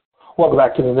Welcome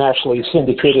back to the nationally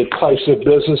syndicated Price of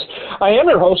Business. I am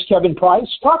your host, Kevin Price,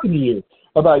 talking to you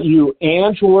about you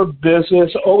and your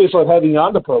business. Always love having you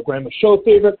on the program. A show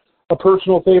favorite, a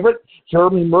personal favorite,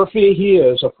 Jeremy Murphy. He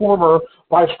is a former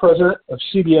vice president of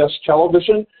CBS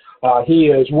Television. He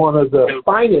is one of the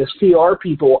finest PR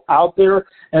people out there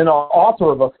and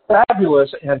author of a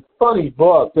fabulous and funny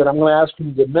book that I'm going to ask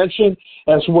him to mention,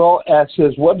 as well as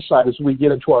his website as we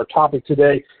get into our topic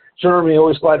today. Jeremy,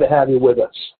 always glad to have you with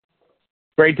us.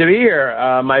 Great to be here.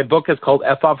 My book is called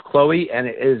F Off Chloe, and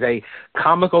it is a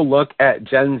comical look at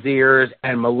Gen Zers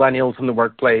and millennials in the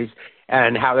workplace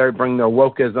and how they bring their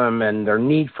wokeism and their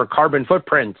need for carbon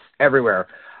footprints everywhere.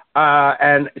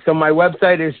 And so my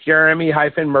website is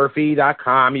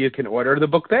jeremy-murphy.com. You can order the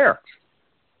book there.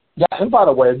 Yeah, and by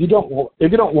the way, if you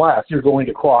don't laugh, you're going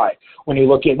to cry when you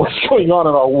look at what's going on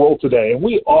in our world today. And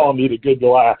we all need a good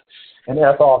laugh, and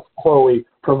F Off Chloe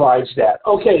provides that.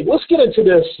 Okay, let's get into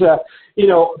this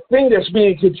thing that's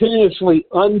being continuously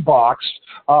unboxed,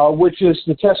 which is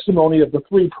the testimony of the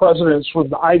three presidents from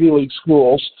the Ivy League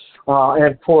schools,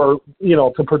 and for,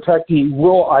 to protect the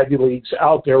real Ivy Leagues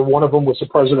out there. One of them was the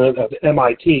president of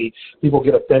MIT. People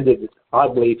get offended,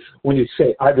 oddly, when you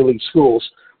say Ivy League schools.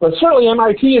 But certainly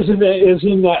MIT is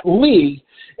in that league,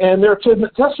 and their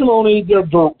testimony, their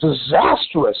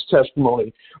disastrous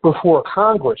testimony before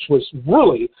Congress was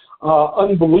really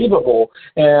unbelievable.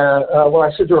 And when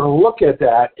I sit there and look at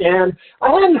that, and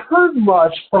I hadn't heard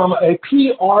much from a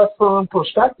PR firm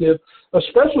perspective,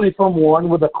 especially from one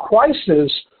with a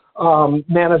crisis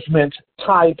management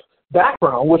type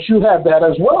background, which you have that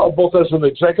as well, both as an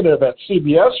executive at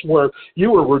CBS, where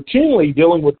you were routinely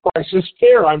dealing with crisis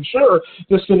care, I'm sure,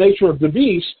 just the nature of the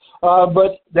beast,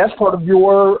 but that's part of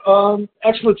your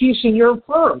expertise in your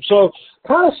firm. So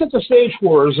kind of set the stage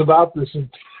for us about this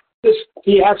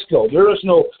fiasco. There is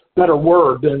no better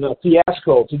word than a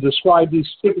fiasco to describe these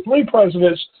three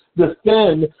presidents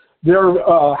defend their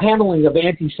handling of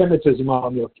anti-Semitism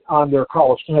on their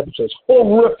college campuses.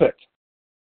 Horrific.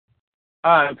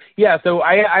 So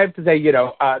I have to say,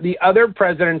 the other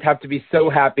presidents have to be so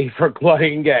happy for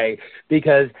Claudine Gay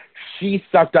because she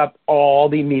sucked up all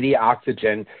the media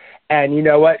oxygen. And you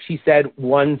know what? She said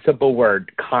one simple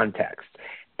word: context.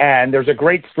 And there's a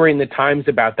great story in the Times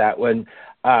about that when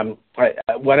one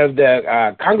of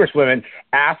the congresswomen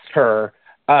asked her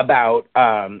about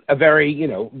a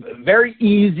very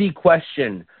easy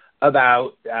question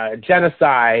about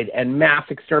genocide and mass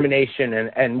extermination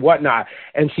and whatnot.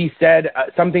 And she said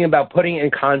something about putting it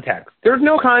in context. There's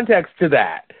no context to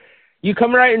that. You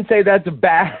come right and say that's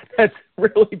bad. That's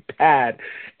really bad.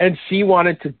 And she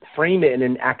wanted to frame it in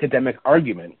an academic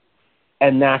argument.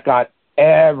 And that got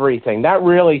everything. That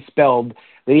really spelled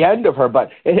the end of her. But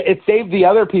it saved the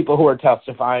other people who were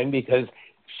testifying because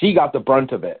she got the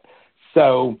brunt of it.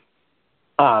 So,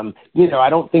 I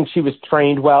don't think she was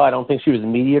trained well. I don't think she was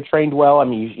media trained well. I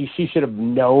mean, she should have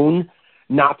known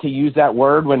not to use that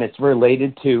word when it's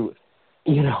related to,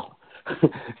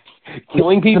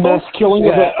 killing people. The mass killing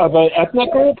of an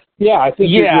ethnic group? Yeah, I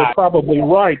think you're probably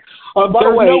right. By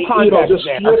the way, no context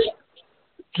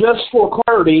just for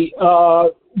clarity,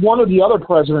 one of the other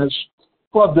presidents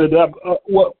flubbed it up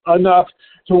enough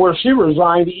to where she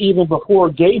resigned even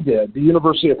before Gay did. The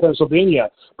University of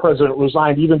Pennsylvania president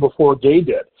resigned even before Gay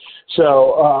did.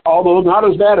 So, although not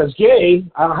as bad as Gay,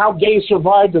 how Gay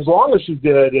survived as long as she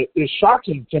did is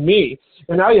shocking to me.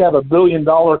 And now you have $1 billion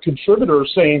contributor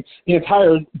saying the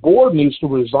entire board needs to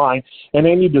resign and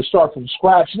they need to start from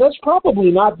scratch. And that's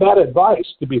probably not bad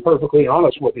advice, to be perfectly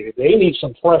honest with you. They need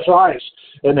some fresh eyes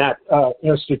in that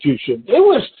institution. It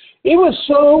was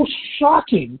so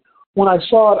shocking when I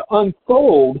saw it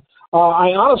unfold.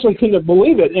 I honestly couldn't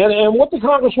believe it. And what the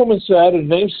Congresswoman said, her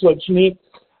name slips me,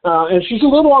 and she's a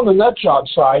little on the nut job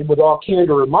side with all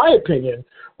candor, in my opinion.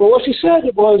 But what she said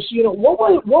was,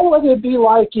 what would it be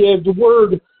like if the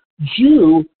word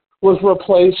Jew was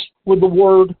replaced with the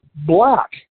word black?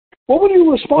 What would your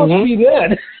response be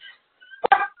then?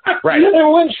 Right.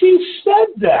 And when she said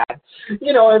that,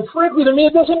 and frankly to me,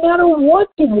 it doesn't matter what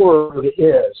the word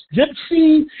is.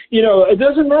 Gypsy, it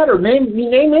doesn't matter.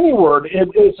 Name any word.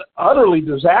 It's utterly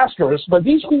disastrous. But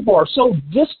these people are so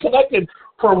disconnected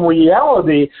from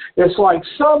reality. It's like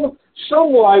some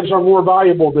lives are more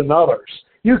valuable than others.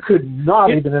 You could not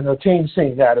even entertain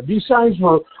saying that. If these signs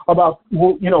were about,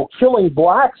 killing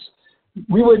blacks,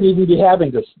 we wouldn't even be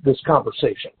having this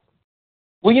conversation.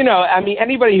 Well,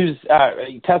 anybody who's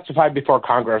testified before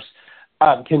Congress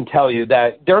can tell you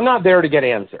that they're not there to get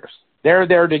answers. They're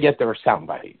there to get their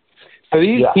soundbite. So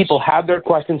these people have their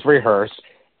questions rehearsed,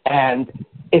 and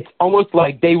it's almost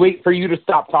like they wait for you to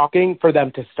stop talking for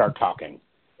them to start talking.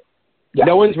 Yeah.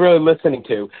 No one's really listening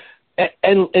to.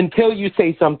 And until you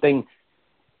say something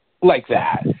like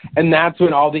that. And that's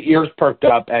when all the ears perked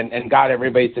up and got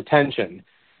everybody's attention.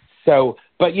 So,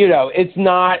 but, it's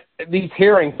not, these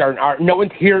hearings are no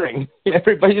one's hearing.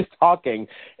 Everybody's talking.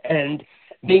 And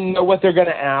they know what they're going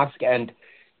to ask. And,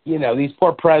 these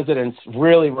poor presidents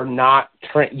really were not,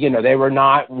 they were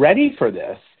not ready for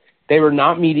this. They were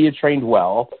not media trained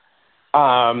well.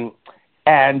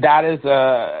 And that is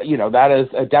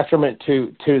a detriment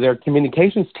to their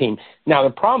communications team. Now,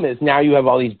 the problem is now you have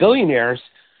all these billionaires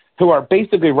who are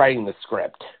basically writing the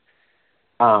script.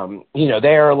 They are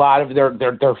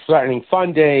they're threatening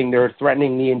funding, they're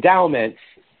threatening the endowment,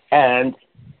 and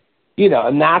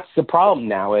and that's the problem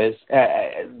now is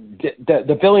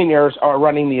the billionaires are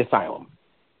running the asylum,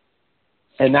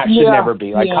 and that should never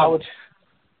be college.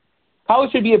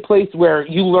 College should be a place where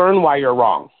you learn why you're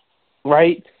wrong,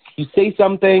 right? You say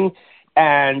something,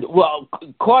 and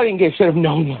Claudine Gay should have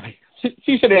known why.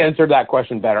 She should have answered that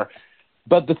question better.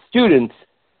 But the students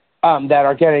that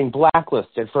are getting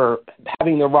blacklisted for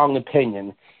having the wrong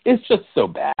opinion is just so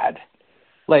bad.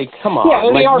 Like, come on. Yeah,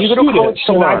 and they are students,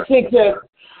 and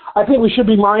I think we should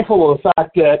be mindful of the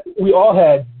fact that we all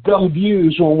had dumb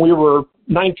views when we were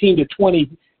 19 to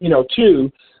 22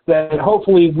 that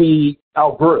hopefully we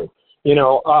outgrew.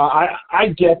 I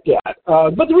get that.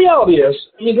 But the reality is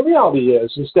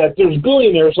that there's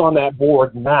billionaires on that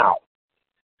board now.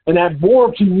 And that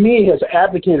board, to me, has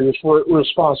advocated for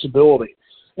responsibility.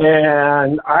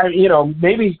 And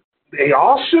maybe they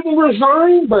all shouldn't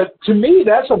resign, but to me,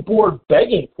 that's a board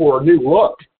begging for a new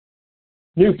look,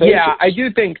 new faces. Yeah, I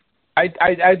do think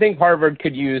I think Harvard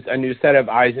could use a new set of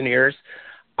eyes and ears.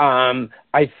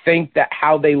 I think that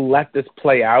how they let this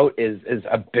play out is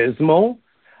abysmal.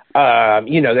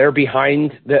 They're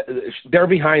behind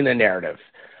the narrative,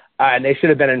 and they should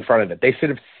have been in front of it. They should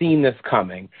have seen this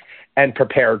coming and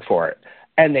prepared for it,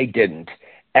 and they didn't.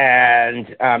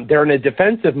 And they're in a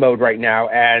defensive mode right now.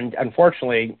 And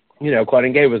unfortunately,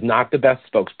 Claudine Gay was not the best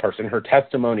spokesperson. Her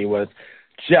testimony was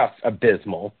just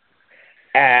abysmal.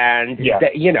 And,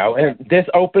 and this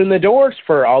opened the doors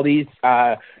for all these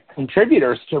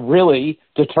contributors to really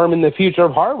determine the future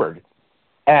of Harvard.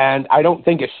 And I don't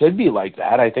think it should be like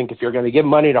that. I think if you're going to give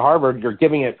money to Harvard, you're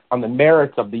giving it on the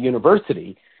merits of the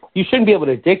university. You shouldn't be able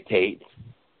to dictate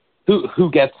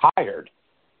who gets hired.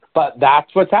 But that's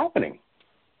what's happening.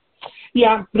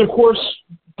 Yeah, but of course,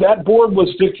 that board was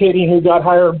dictating who got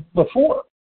hired before.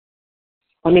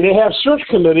 I mean, they have search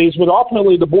committees, but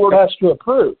ultimately the board has to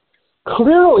approve.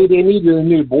 Clearly, they needed a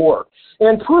new board.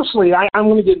 And personally, I'm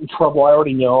going to get in trouble. I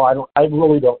already know. I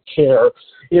really don't care.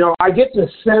 I get the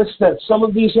sense that some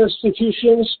of these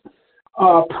institutions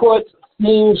put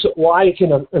things like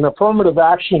an affirmative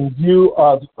action view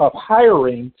of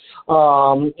hiring.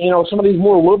 Some of these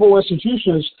more liberal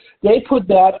institutions, they put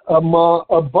that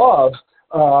above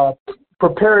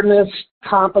preparedness,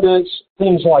 competence,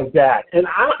 things like that. And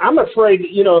I'm afraid,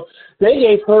 they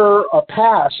gave her a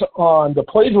pass on the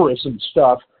plagiarism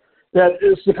stuff. That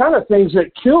is the kind of things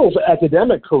that kills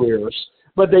academic careers.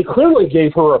 But they clearly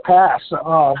gave her a pass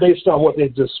based on what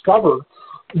they've discovered.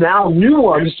 Now, new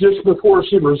ones just before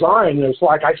she resigned. It's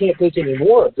like, I can't take any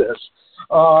more of this.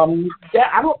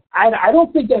 I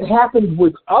don't think that happened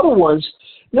with other ones,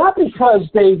 not because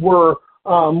they were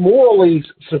morally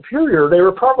superior. They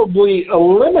were probably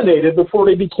eliminated before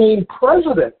they became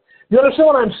president. You understand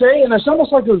what I'm saying? And it's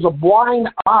almost like there was a blind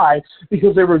eye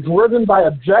because they were driven by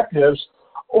objectives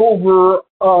over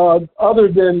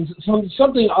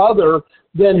something other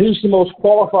than who's the most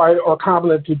qualified or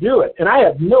competent to do it. And I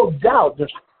have no doubt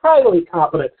there's highly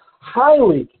competent,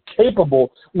 highly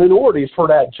capable minorities for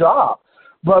that job.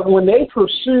 But when they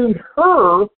pursued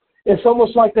her, it's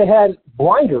almost like they had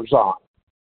blinders on.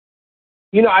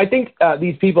 I think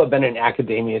these people have been in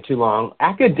academia too long.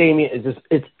 Academia is just,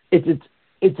 it's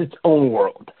its own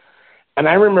world. And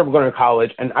I remember going to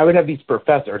college, and I would have these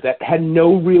professors that had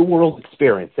no real-world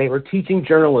experience. They were teaching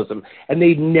journalism, and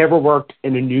they'd never worked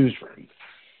in a newsroom.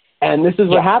 And this is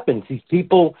what happens. These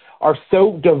people are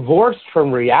so divorced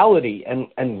from reality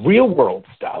and real-world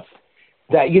stuff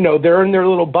that, they're in their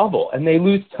little bubble, and they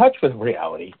lose touch with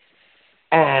reality.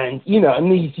 And,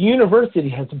 and these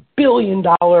universities has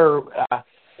billion-dollar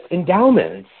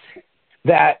endowments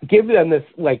that give them this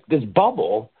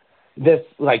bubble, this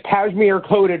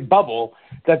cashmere-coated bubble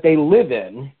that they live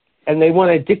in, and they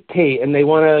want to dictate and they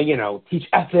want to, teach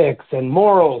ethics and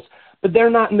morals, but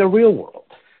they're not in the real world.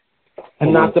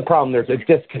 And that's the problem. There's a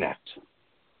disconnect.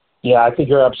 Yeah, I think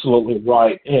you're absolutely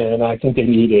right, and I think they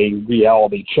need a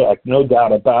reality check, no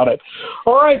doubt about it.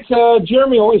 All right,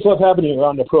 Jeremy, always love having you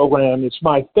on the program. It's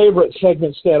my favorite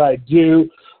segments that I do.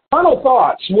 Final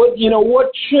thoughts. What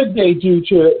should they do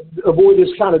to avoid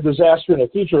this kind of disaster in the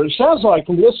future? It sounds like,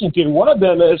 from listening to you, one of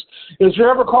them is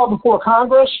there ever called before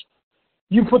Congress?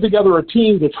 You put together a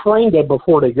team to train them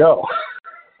before they go.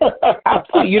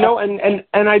 Absolutely.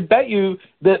 And I bet you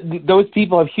that those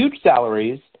people have huge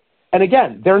salaries. And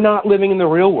again, they're not living in the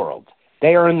real world.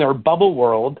 They are in their bubble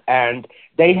world, and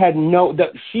they had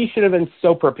she should have been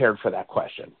so prepared for that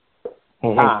question.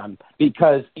 Mm-hmm.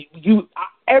 Because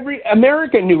every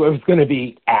American knew it was going to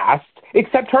be asked,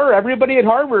 except her. Everybody at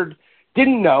Harvard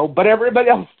didn't know, but everybody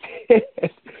else did,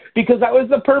 because that was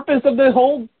the purpose of the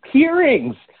whole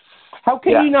hearings. How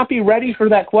can you not be ready for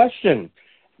that question?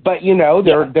 But,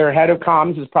 their head of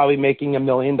comms is probably making $1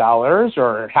 million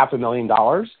or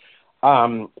 $500,000.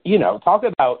 Talk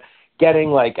about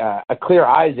getting like a clear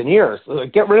eyes and ears.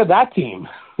 Get rid of that team.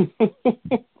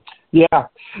 Yeah.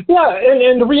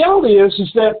 And the reality is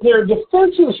that their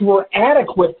defenses were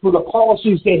adequate for the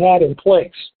policies they had in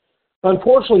place.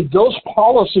 Unfortunately, those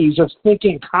policies, as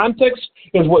thinking context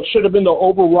is what should have been the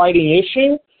overriding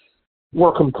issue,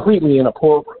 were completely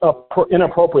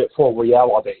inappropriate for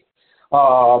reality.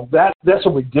 That's a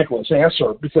ridiculous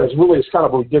answer, because really it's kind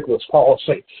of a ridiculous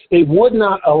policy. They would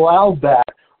not allow that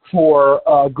for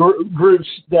groups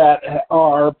that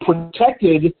are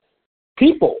protected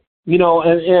people.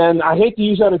 And I hate to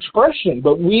use that expression,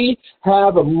 but we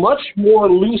have a much more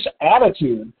loose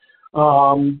attitude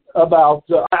about.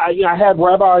 I had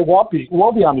Rabbi Wolpe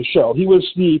on the show. He was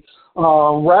the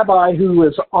rabbi who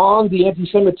was on the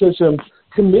anti-Semitism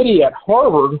committee at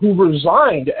Harvard, who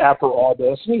resigned after all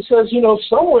this. And he says,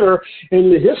 somewhere in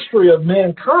the history of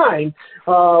mankind,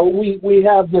 we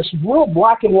have this real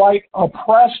black and white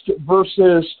oppressed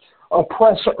versus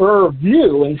oppressor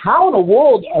view. And how in the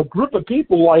world a group of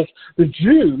people like the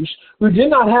Jews, who did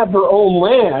not have their own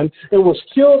land and was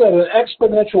killed at an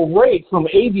exponential rate from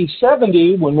AD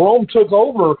 70, when Rome took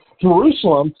over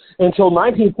Jerusalem, until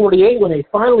 1948, when they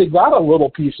finally got a little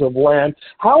piece of land,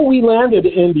 how we landed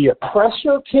in the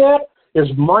oppressor camp is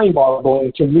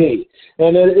mind-boggling to me.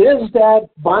 And it is that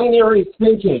binary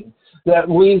thinking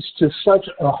that leads to such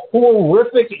a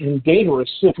horrific and dangerous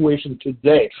situation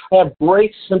today. I have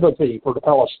great sympathy for the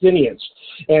Palestinians,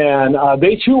 and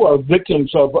they too are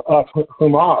victims of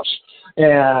Hamas.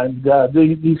 And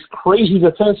these crazy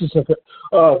defenses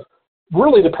of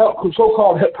really the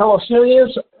so-called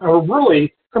Palestinians are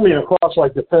really coming across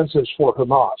like defenses for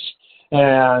Hamas.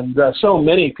 And so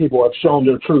many people have shown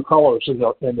their true colors in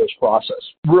this process.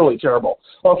 Really terrible.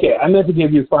 Okay, I meant to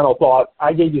give you a final thought.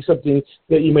 I gave you something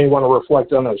that you may want to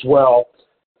reflect on as well.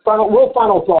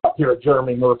 Final thought here,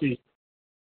 Jeremy Murphy.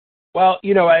 Well,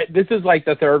 this is like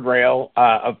the third rail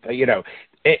of,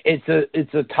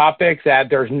 it's a topic that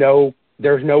there's no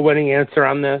winning answer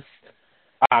on this,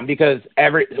 because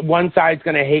one side's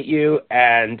going to hate you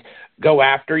and go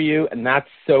after you, and that's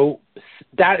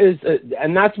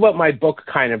what my book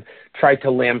kind of tried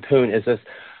to lampoon, is this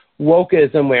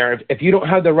wokeism where if you don't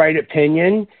have the right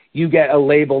opinion, you get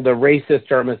labeled a racist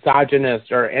or a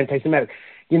misogynist or anti-Semitic.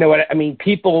 You know what I mean?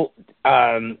 People,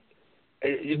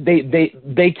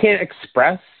 they can't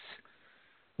express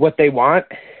what they want,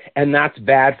 and that's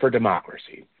bad for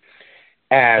democracy.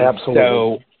 And absolutely.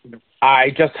 So I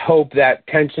just hope that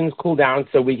tensions cool down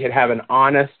so we can have an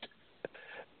honest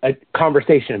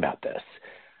conversation about this.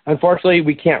 Unfortunately,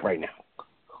 we can't right now.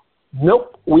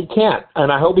 Nope, we can't.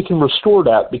 And I hope we can restore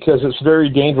that, because it's very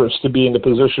dangerous to be in the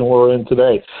position we're in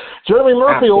today. Jeremy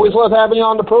Murphy, absolutely. Always love having you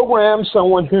on the program,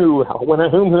 someone who,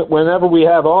 whenever we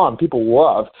have on, people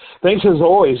love. Thanks as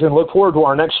always, and look forward to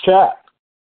our next chat.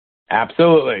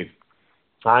 Absolutely.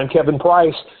 I'm Kevin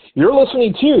Price. You're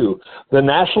listening to the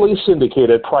nationally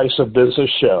syndicated Price of Business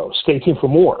show. Stay tuned for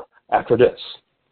more after this.